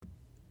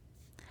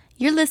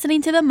You're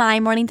listening to the My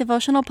Morning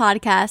Devotional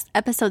Podcast,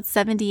 episode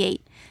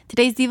 78.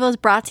 Today's Devo is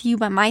brought to you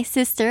by my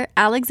sister,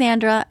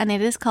 Alexandra, and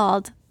it is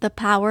called The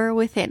Power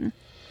Within.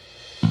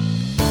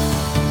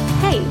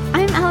 Hey,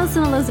 I'm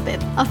Allison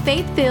Elizabeth, a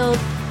faith-filled,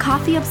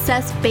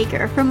 coffee-obsessed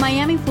baker from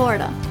Miami,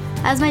 Florida.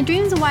 As my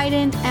dreams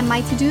widened and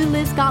my to-do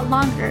list got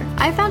longer,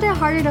 I found it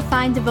harder to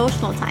find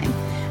devotional time.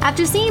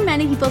 After seeing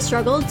many people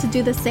struggle to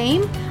do the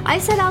same, I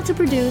set out to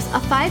produce a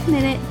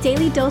 5-minute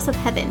daily dose of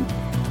heaven.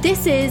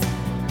 This is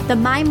the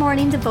My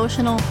Morning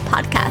Devotional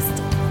Podcast.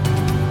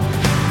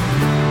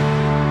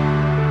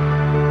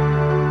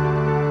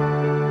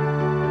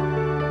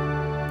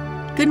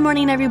 Good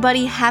morning,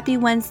 everybody. Happy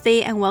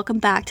Wednesday, and welcome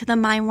back to the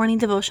My Morning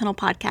Devotional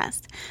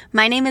Podcast.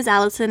 My name is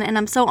Allison, and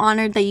I'm so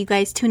honored that you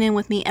guys tune in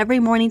with me every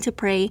morning to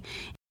pray.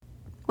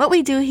 What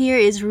we do here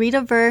is read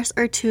a verse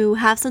or two,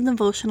 have some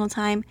devotional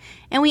time,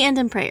 and we end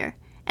in prayer.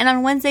 And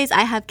on Wednesdays,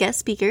 I have guest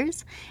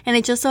speakers, and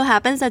it just so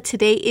happens that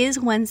today is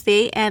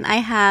Wednesday, and I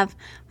have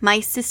my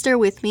sister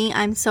with me.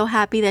 I'm so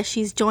happy that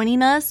she's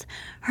joining us.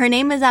 Her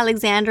name is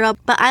Alexandra,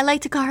 but I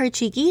like to call her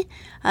Cheeky.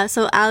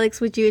 So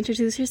Alex, would you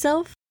introduce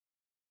yourself?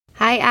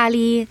 Hi,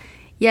 Ali.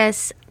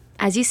 Yes,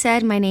 as you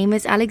said, my name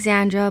is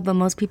Alexandra, but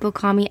most people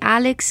call me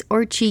Alex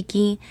or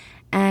Cheeky.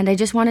 And I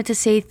just wanted to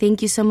say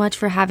thank you so much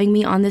for having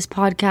me on this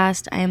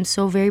podcast. I am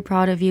so very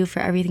proud of you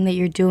for everything that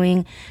you're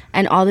doing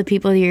and all the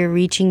people that you're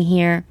reaching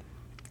here.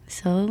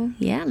 So,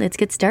 yeah, let's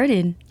get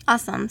started.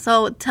 Awesome.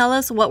 So tell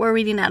us what we're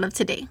reading out of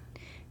today.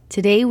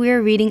 Today we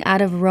are reading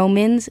out of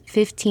Romans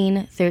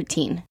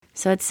 15:13.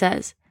 So it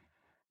says,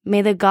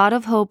 "May the God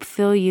of hope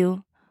fill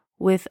you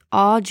with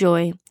all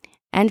joy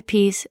and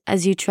peace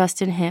as you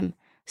trust in him,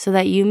 so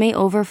that you may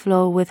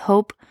overflow with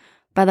hope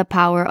by the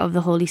power of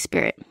the Holy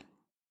Spirit."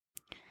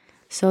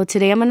 So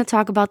today I'm going to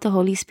talk about the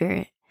Holy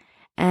Spirit.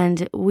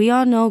 And we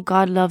all know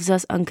God loves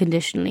us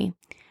unconditionally.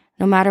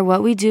 No matter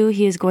what we do,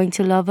 he is going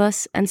to love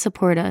us and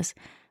support us.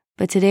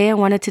 But today I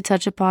wanted to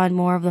touch upon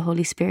more of the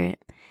Holy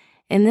Spirit.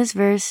 In this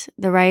verse,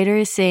 the writer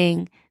is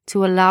saying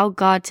to allow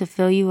God to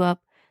fill you up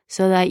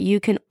so that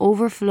you can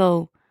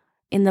overflow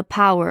in the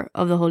power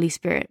of the Holy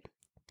Spirit.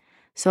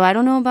 So I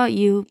don't know about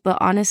you, but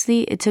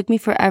honestly, it took me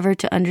forever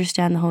to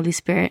understand the Holy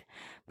Spirit.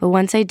 But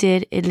once I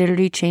did, it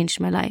literally changed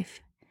my life.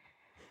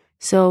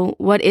 So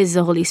what is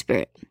the Holy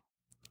Spirit?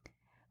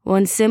 Well,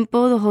 in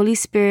simple, the Holy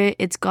Spirit,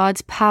 it's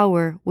God's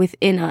power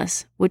within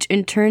us, which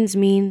in turn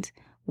means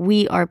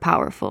we are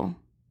powerful.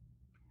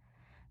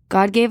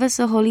 God gave us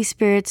the Holy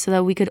Spirit so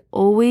that we could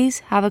always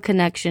have a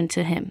connection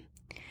to him.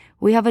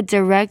 We have a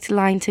direct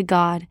line to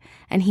God,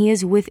 and he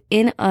is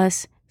within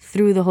us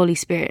through the Holy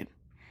Spirit.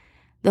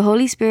 The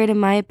Holy Spirit, in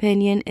my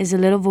opinion, is a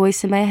little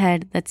voice in my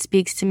head that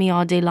speaks to me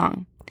all day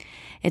long.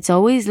 It's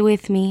always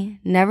with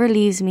me, never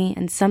leaves me,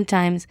 and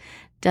sometimes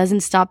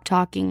doesn't stop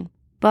talking.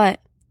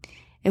 But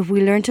if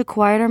we learn to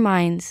quiet our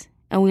minds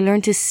and we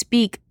learn to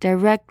speak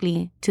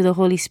directly to the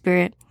Holy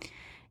Spirit,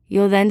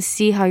 you'll then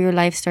see how your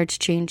life starts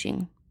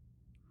changing.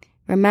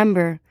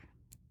 Remember,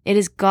 it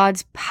is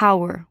God's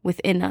power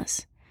within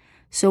us.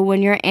 So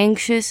when you're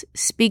anxious,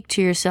 speak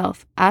to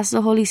yourself. Ask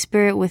the Holy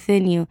Spirit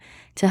within you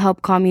to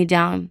help calm you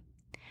down.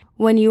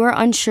 When you are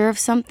unsure of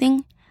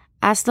something,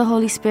 ask the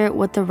Holy Spirit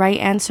what the right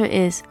answer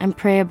is and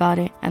pray about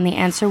it, and the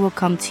answer will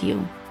come to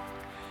you.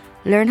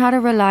 Learn how to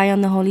rely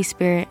on the Holy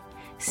Spirit.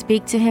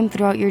 Speak to him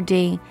throughout your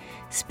day.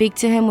 Speak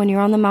to him when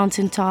you're on the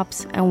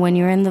mountaintops and when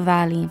you're in the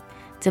valley.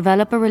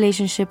 Develop a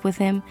relationship with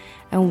him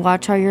and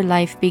watch how your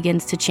life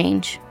begins to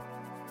change.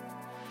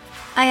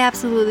 I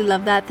absolutely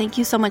love that. Thank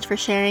you so much for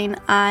sharing.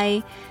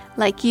 I,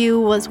 like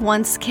you, was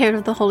once scared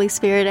of the Holy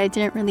Spirit. I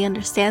didn't really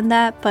understand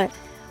that, but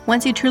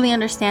once you truly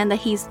understand that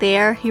he's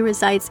there, he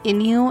resides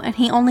in you, and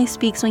he only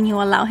speaks when you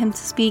allow him to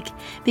speak,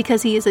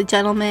 because he is a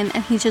gentleman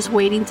and he's just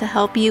waiting to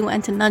help you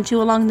and to nudge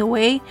you along the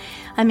way.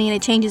 I mean,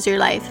 it changes your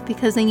life,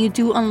 because then you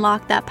do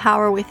unlock that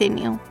power within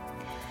you.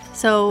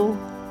 So,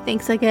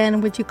 thanks again.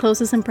 Would you close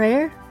us in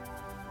prayer?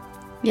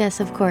 Yes,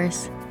 of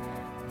course.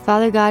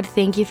 Father God,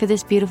 thank you for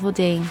this beautiful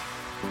day.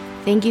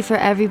 Thank you for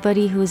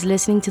everybody who is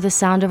listening to the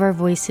sound of our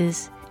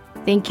voices.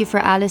 Thank you for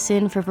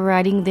Allison for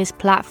providing this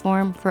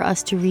platform for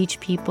us to reach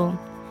people.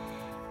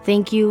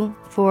 Thank you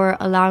for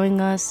allowing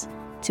us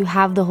to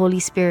have the Holy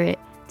Spirit,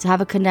 to have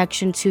a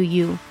connection to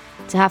you,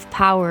 to have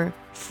power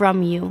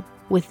from you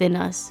within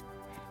us.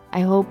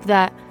 I hope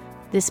that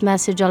this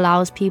message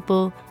allows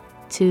people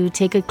to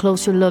take a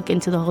closer look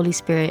into the Holy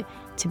Spirit,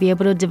 to be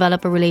able to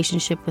develop a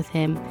relationship with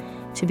him,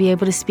 to be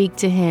able to speak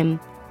to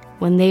him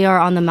when they are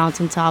on the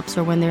mountaintops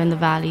or when they're in the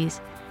valleys.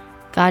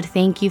 God,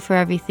 thank you for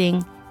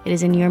everything. It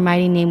is in your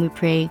mighty name we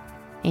pray.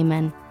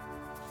 Amen.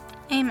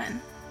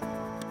 Amen.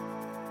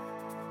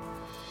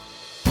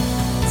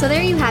 So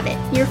there you have it,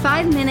 your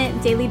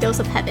 5-minute daily dose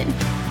of heaven.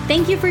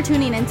 Thank you for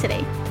tuning in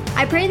today.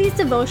 I pray these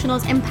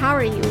devotionals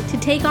empower you to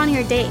take on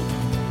your day.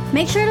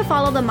 Make sure to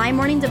follow the My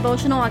Morning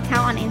Devotional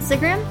account on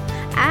Instagram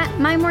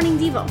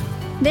 @MyMorningDevo.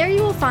 There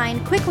you will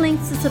find quick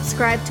links to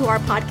subscribe to our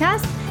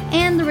podcast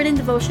and the written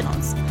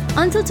devotionals.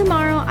 Until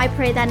tomorrow, I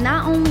pray that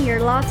not only your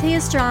latte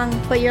is strong,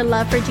 but your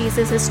love for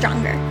Jesus is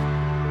stronger.